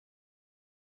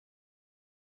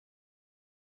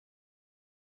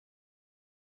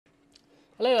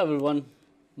Hello everyone,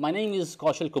 my name is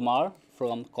Kaushal Kumar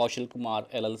from Kaushal Kumar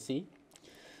LLC.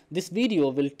 This video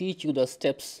will teach you the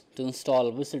steps to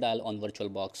install VICIdial on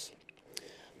VirtualBox.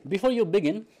 Before you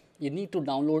begin, you need to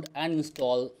download and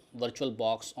install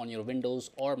VirtualBox on your Windows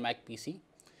or Mac PC.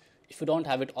 If you don't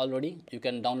have it already, you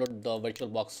can download the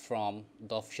VirtualBox from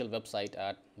the official website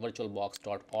at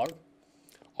virtualbox.org.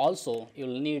 Also, you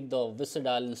will need the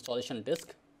VICIdial installation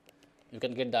disk. You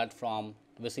can get that from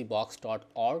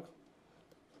vicibox.org.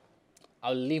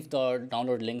 I'll leave the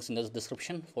download links in the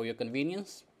description for your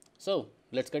convenience. So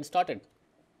let's get started.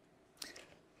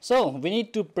 So we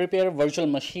need to prepare a virtual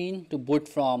machine to boot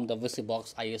from the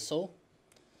VICIbox ISO.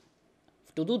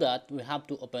 To do that, we have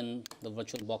to open the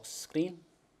VirtualBox screen,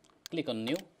 click on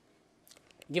New,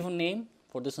 give a name.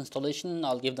 For this installation,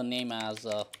 I'll give the name as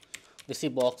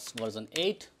VICIbox version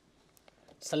 8,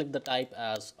 select the type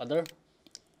as Other,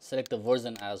 select the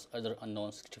version as Other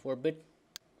unknown 64-bit,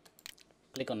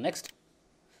 click on Next.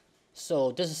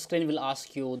 So this screen will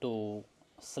ask you to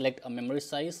select a memory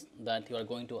size that you are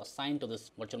going to assign to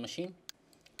this virtual machine.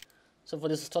 So for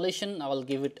this installation, I will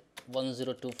give it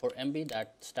 1024 MB,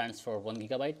 that stands for 1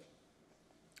 gigabyte.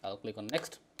 I'll click on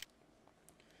Next.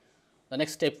 The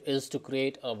next step is to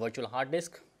create a virtual hard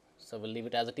disk. So we'll leave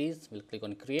it as it is. We'll click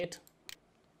on Create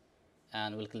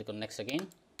and we'll click on Next again.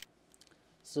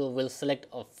 So we'll select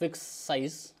a fixed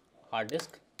size hard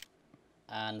disk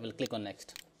and we'll click on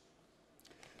Next.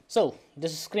 So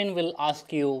this screen will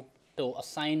ask you to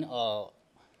assign a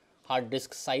hard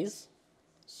disk size.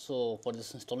 So for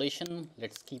this installation,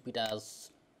 let's keep it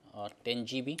as 10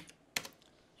 GB.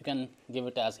 You can give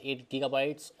it as 8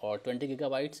 gigabytes or 20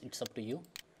 gigabytes, it's up to you,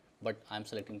 but I'm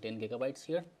selecting 10 gigabytes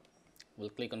here. We'll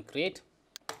click on Create.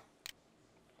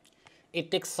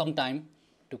 It takes some time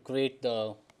to create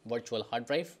the virtual hard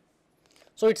drive.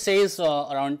 So it says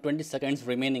around 20 seconds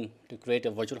remaining to create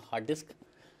a virtual hard disk.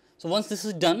 So once this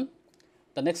is done,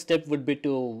 the next step would be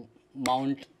to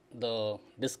mount the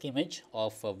disk image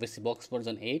of VICIbox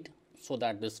version 8 so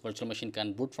that this virtual machine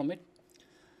can boot from it.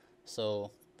 So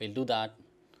we'll do that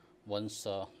once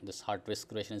this hard disk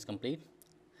creation is complete.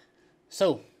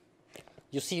 So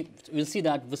we'll see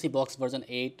that VICIbox version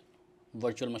 8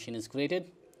 virtual machine is created.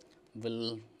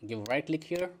 We'll give right click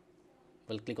here.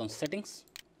 We'll click on Settings.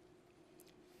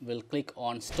 We'll click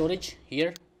on Storage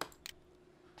here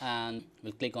and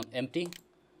we'll click on Empty.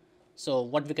 So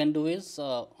what we can do is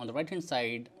on the right hand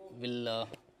side, we'll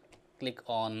click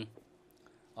on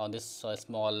this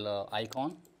small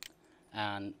icon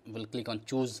and we'll click on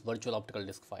Choose Virtual Optical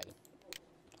Disk File.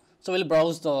 So we'll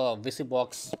browse the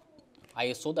VICIbox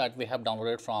ISO that we have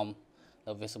downloaded from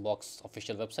the VICIbox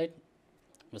official website.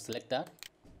 We'll select that,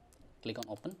 click on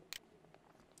Open,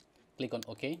 click on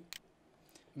OK.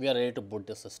 We are ready to boot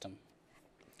the system.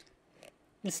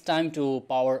 It's time to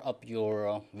power up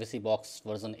your VICIbox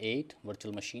version 8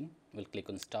 virtual machine. We'll click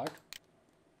on Start.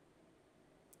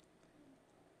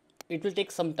 It will take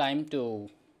some time to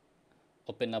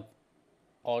open up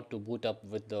or to boot up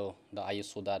with the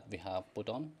ISO that we have put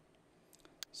on.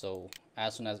 So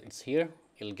as soon as it's here,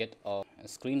 you'll get a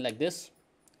screen like this.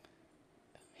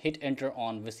 Hit Enter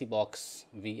on VICIbox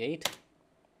V8.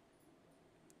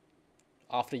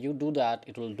 After you do that,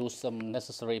 it will do some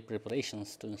necessary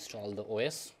preparations to install the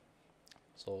OS.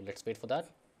 So let's wait for that.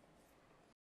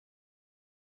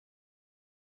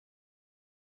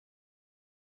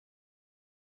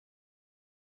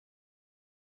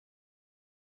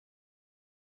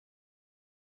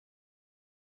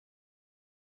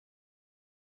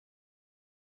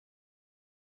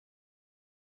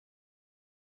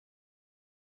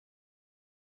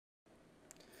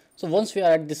 So once we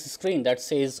are at this screen that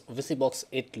says VICIbox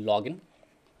 8 login,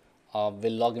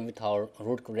 we'll log in with our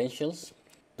root credentials.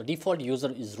 The default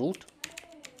user is root.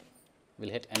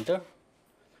 We'll hit Enter,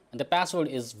 and the password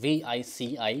is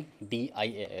VICIdial.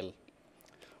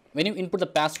 When you input the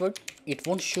password, it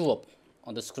won't show up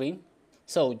on the screen.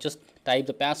 So just type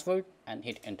the password and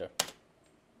hit Enter.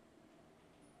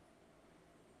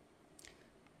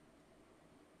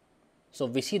 So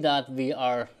we see that we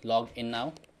are logged in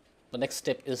now. The next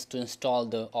step is to install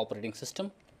the operating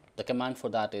system. The command for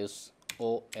that is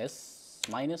os-install.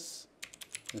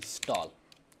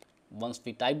 Once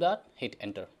we type that, hit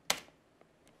Enter.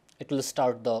 It will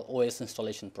start the OS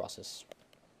installation process.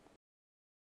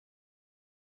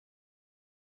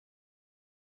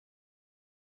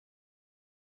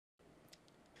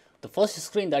 The first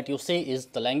screen that you see is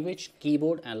the language,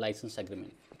 keyboard and license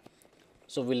agreement.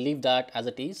 So we'll leave that as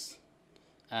it is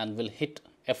and we'll hit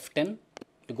F10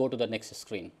 to go to the next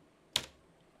screen.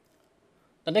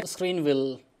 The next screen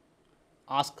will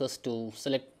ask us to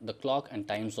select the clock and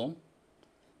time zone.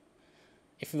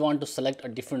 If you want to select a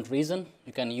different region,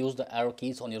 you can use the arrow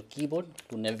keys on your keyboard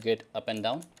to navigate up and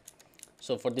down.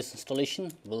 So for this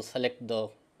installation, we'll select the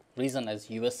region as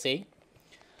USA,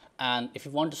 and if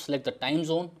you want to select the time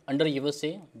zone under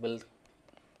USA, we'll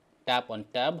tap on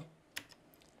tab,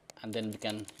 and then we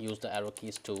can use the arrow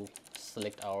keys to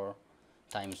select our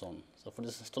time zone. So for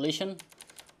this installation,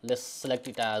 let's select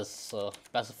it as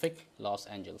Pacific, Los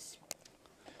Angeles.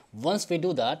 Once we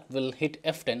do that, we'll hit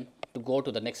F10 to go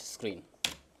to the next screen.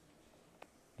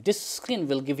 This screen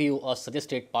will give you a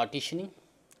suggested partitioning.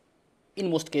 In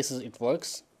most cases it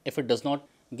works. If it does not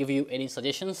give you any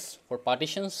suggestions for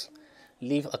partitions,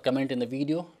 leave a comment in the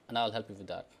video and I'll help you with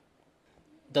that.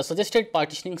 The suggested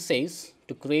partitioning says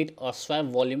to create a swap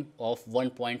volume of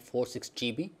 1.46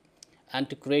 GB and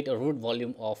to create a root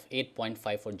volume of 8.54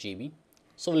 GB.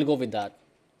 So we'll go with that.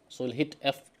 So we'll hit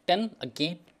F10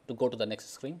 again to go to the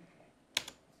next screen.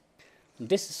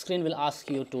 This screen will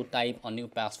ask you to type a new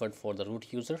password for the root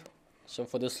user. So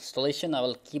for this installation, I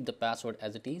will keep the password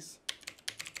as it is.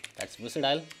 That's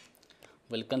VICIdial.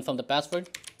 We'll confirm the password.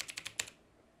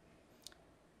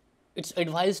 It's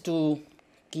advised to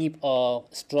keep a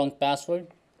strong password.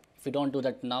 If you don't do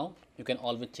that now, you can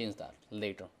always change that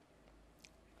later.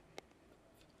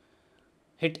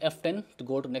 Hit F10 to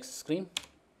go to next screen.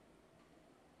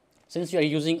 Since you are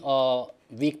using a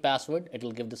weak password, it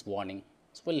will give this warning.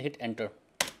 So we'll hit enter.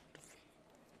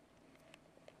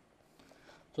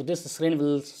 So this screen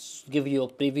will give you a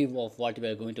preview of what we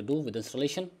are going to do with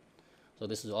installation. So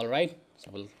this is all right. So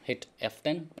we'll hit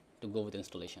F10 to go with the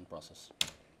installation process.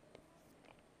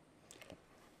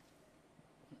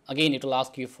 Again, it will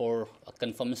ask you for a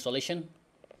confirm installation.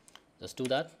 Just do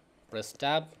that. Press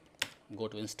tab, go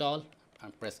to install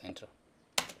and press enter.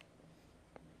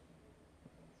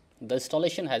 The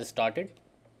installation has started.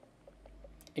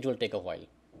 It will take a while.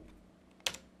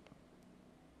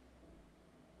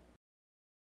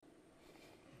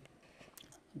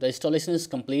 The installation is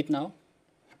complete now.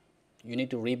 You need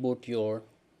to reboot your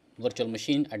virtual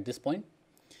machine at this point.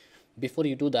 Before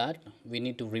you do that, we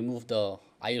need to remove the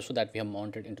ISO that we have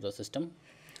mounted into the system.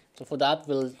 So for that,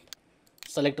 we'll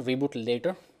select reboot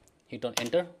later, hit on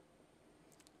enter,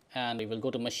 and we will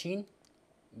go to machine.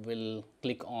 We'll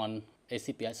click on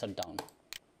ACPI shutdown.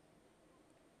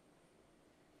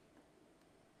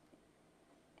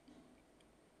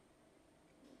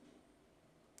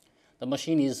 The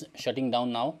machine is shutting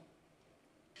down now.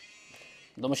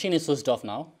 The machine is switched off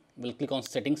now. We'll click on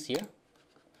settings here.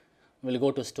 We'll go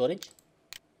to storage.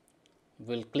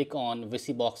 We'll click on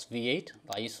VICIbox V8,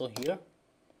 the ISO here,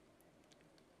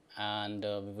 and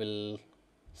we will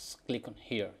click on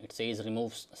here. It says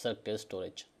remove selected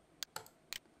storage.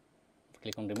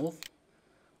 Click on remove.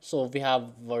 So we have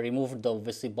removed the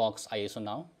VICIbox ISO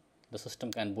now. The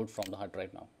system can boot from the hard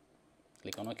drive now.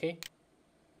 Click on OK.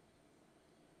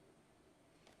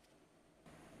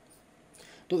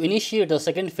 To initiate the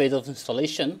second phase of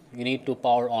installation, you need to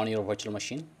power on your virtual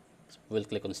machine. So we'll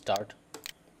click on start.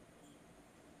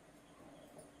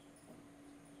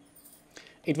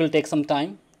 It will take some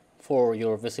time for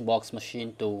your VICIbox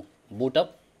machine to boot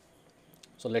up.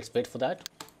 So let's wait for that.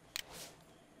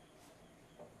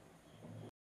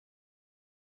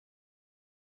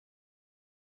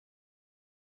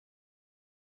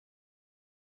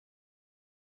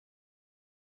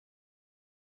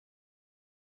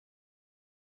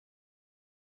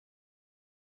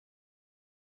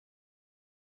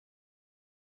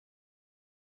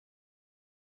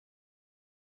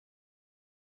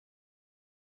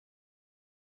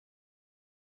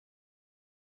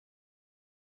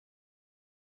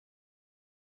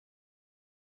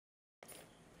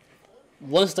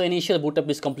 Once the initial boot up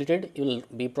is completed, you will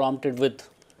be prompted with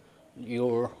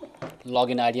your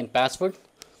login ID and password.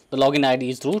 The login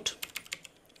ID is root.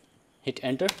 Hit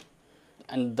enter,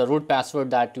 and the root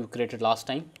password that you created last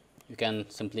time, you can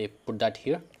simply put that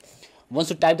here.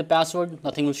 Once you type the password,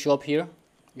 nothing will show up here.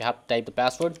 You have to type the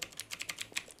password,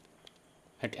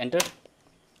 hit enter,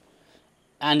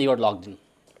 and you are logged in.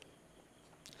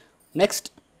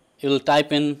 Next, you will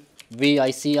type in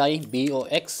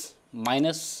VICIbox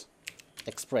minus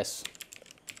express.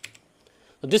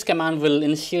 So this command will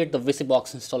initiate the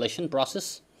VICIbox installation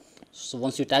process. So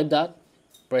once you type that,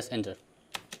 press enter.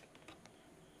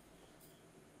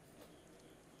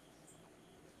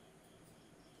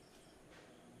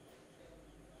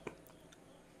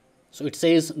 So it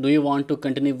says, do you want to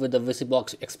continue with the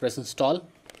VICIbox Express install?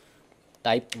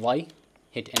 Type Y,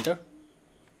 hit enter.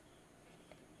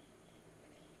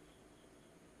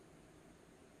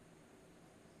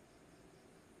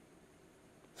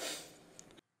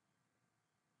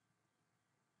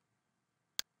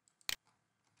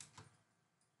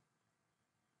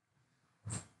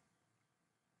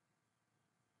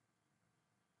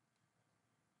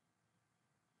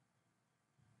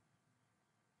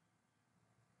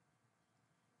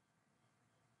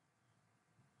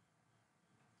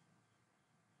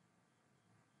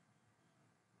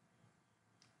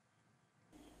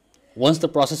 Once the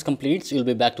process completes, you'll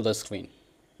be back to the screen.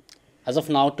 As of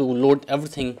now, to load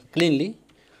everything cleanly,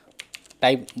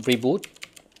 type reboot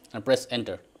and press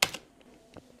enter.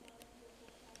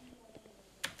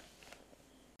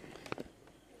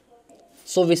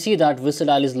 So we see that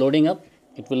VICIdial is loading up.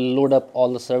 It will load up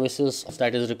all the services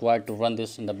that is required to run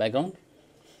this in the background.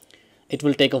 It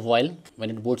will take a while when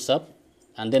it boots up,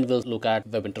 and then we'll look at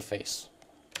web interface.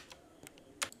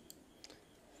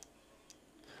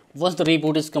 Once the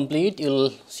reboot is complete, you'll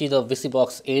see the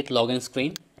VICIbox 8 login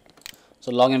screen.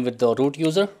 So log in with the root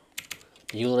user.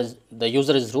 The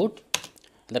user is root,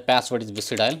 and the password is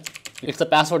VICIdial. It's the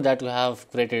password that you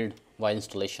have created while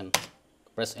installation.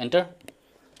 Press enter.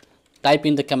 Type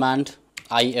in the command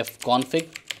ifconfig.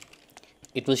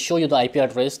 It will show you the IP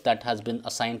address that has been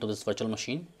assigned to this virtual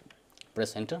machine.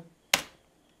 Press enter.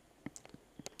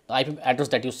 The IP address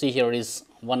that you see here is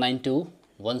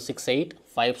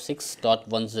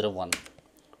 192.168.56.101.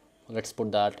 Let's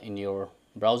put that in your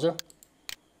browser.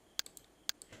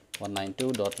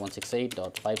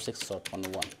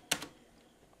 192.168.56.101.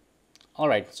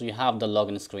 Alright, so you have the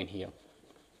login screen here.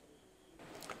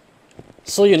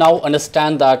 So you now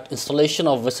understand that installation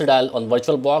of VICIdial on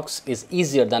VirtualBox is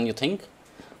easier than you think.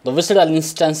 The VICIdial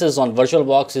instances on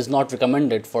VirtualBox is not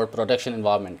recommended for production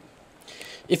environment.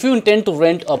 If you intend to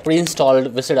rent a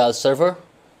pre-installed VICIdial server,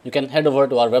 you can head over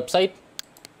to our website.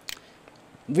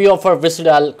 We offer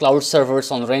VICIdial cloud servers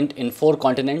on rent in 4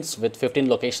 continents with 15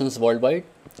 locations worldwide.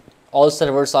 All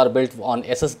servers are built on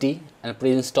SSD and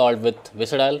pre-installed with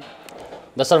VICIdial.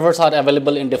 The servers are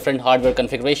available in different hardware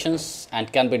configurations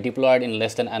and can be deployed in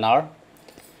less than an hour.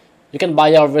 You can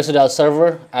buy our VICIdial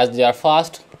server as they are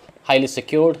fast, highly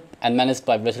secured, and managed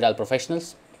by VICIdial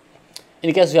professionals.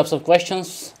 In case you have some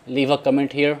questions, leave a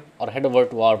comment here or head over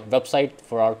to our website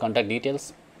for our contact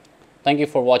details. Thank you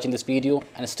for watching this video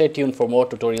and stay tuned for more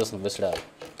tutorials on VICIdial.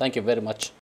 Thank you very much.